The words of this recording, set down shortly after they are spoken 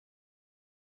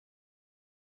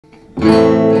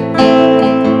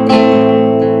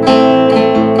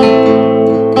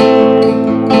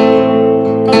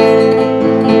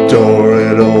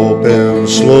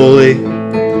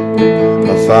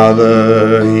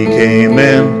father, he came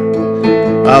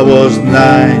in. I was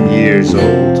 9 years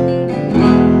old.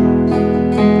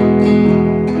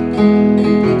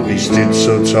 He stood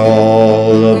so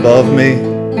tall above me.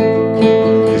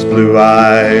 His blue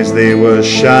eyes, they were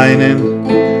shining,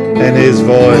 and his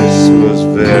voice was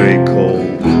very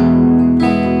cold.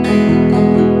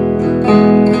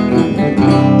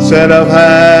 Said, I've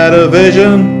had a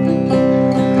vision,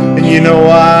 and you know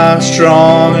I'm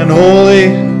strong and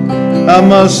holy. I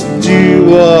must do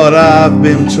what I've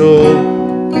been told.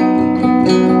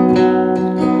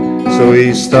 So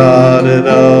he started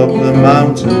up the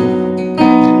mountain.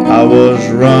 I was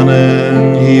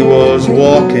running, he was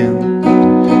walking,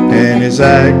 and his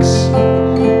axe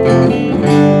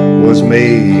was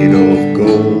made of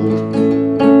gold.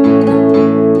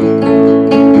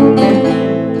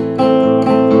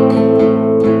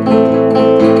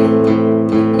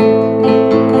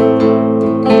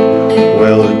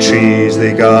 Well, the trees,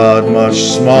 they got much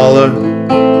smaller,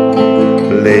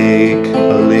 like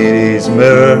a lady's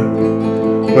mirror,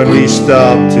 when we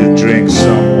stopped to drink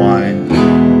some wine.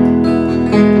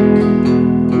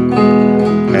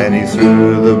 And he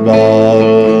threw the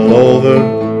bottle over,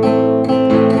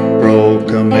 broke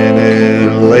a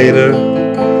minute later,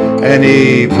 and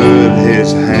he put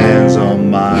his hands on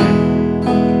mine.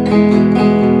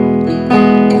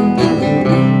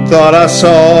 Thought I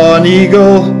saw an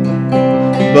eagle,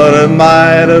 but it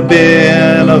might have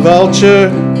been a vulture.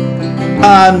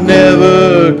 I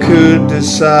never could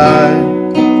decide.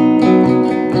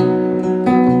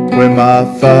 When my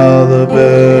father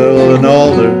built an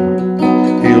altar,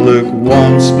 he looked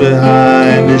once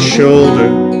behind his shoulder.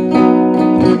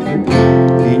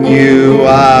 He knew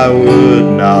I would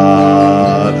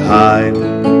not hide.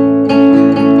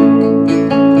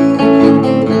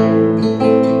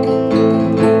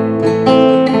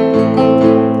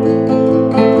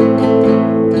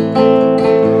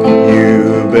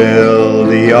 You build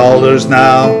the altars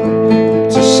now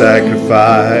to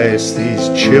sacrifice these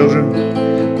children.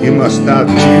 You must not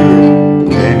do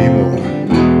it anymore.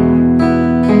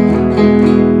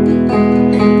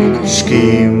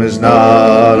 Scheme is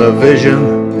not a vision,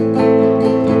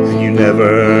 and you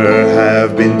never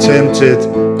have been tempted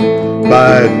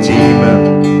by a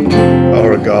demon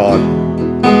or a god.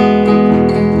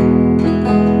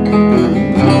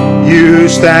 You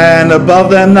stand above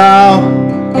them now,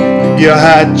 your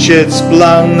hatchet's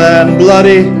blunt and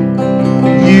bloody.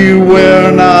 You were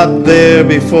not there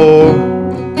before.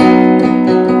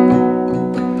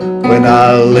 When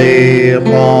I lay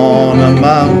upon a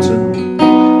mountain,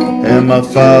 and my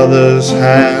father's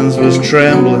hands was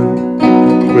trembling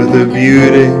with the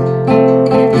beauty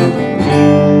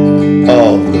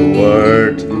of the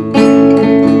word.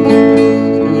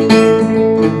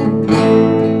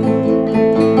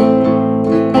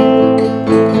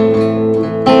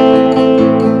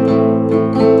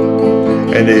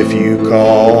 And if you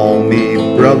call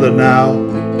me brother now,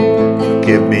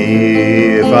 forgive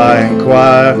me if I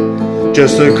inquire,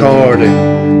 just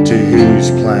according to whose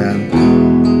plan.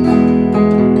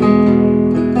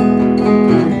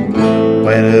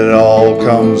 When it all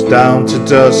comes down to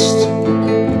dust,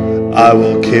 I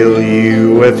will kill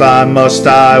you if I must.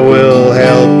 I will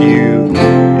help you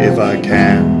if I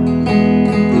can.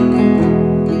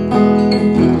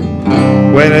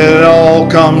 When it all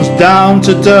comes down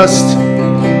to dust,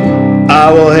 I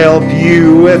will help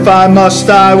you if I must.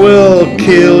 I will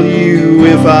kill you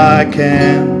if I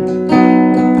can.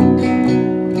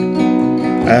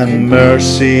 And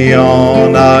mercy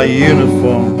on our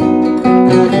uniform,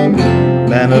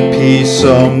 man of peace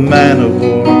or man of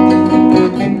war.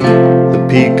 The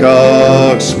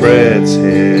peacock spreads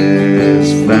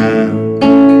his fan.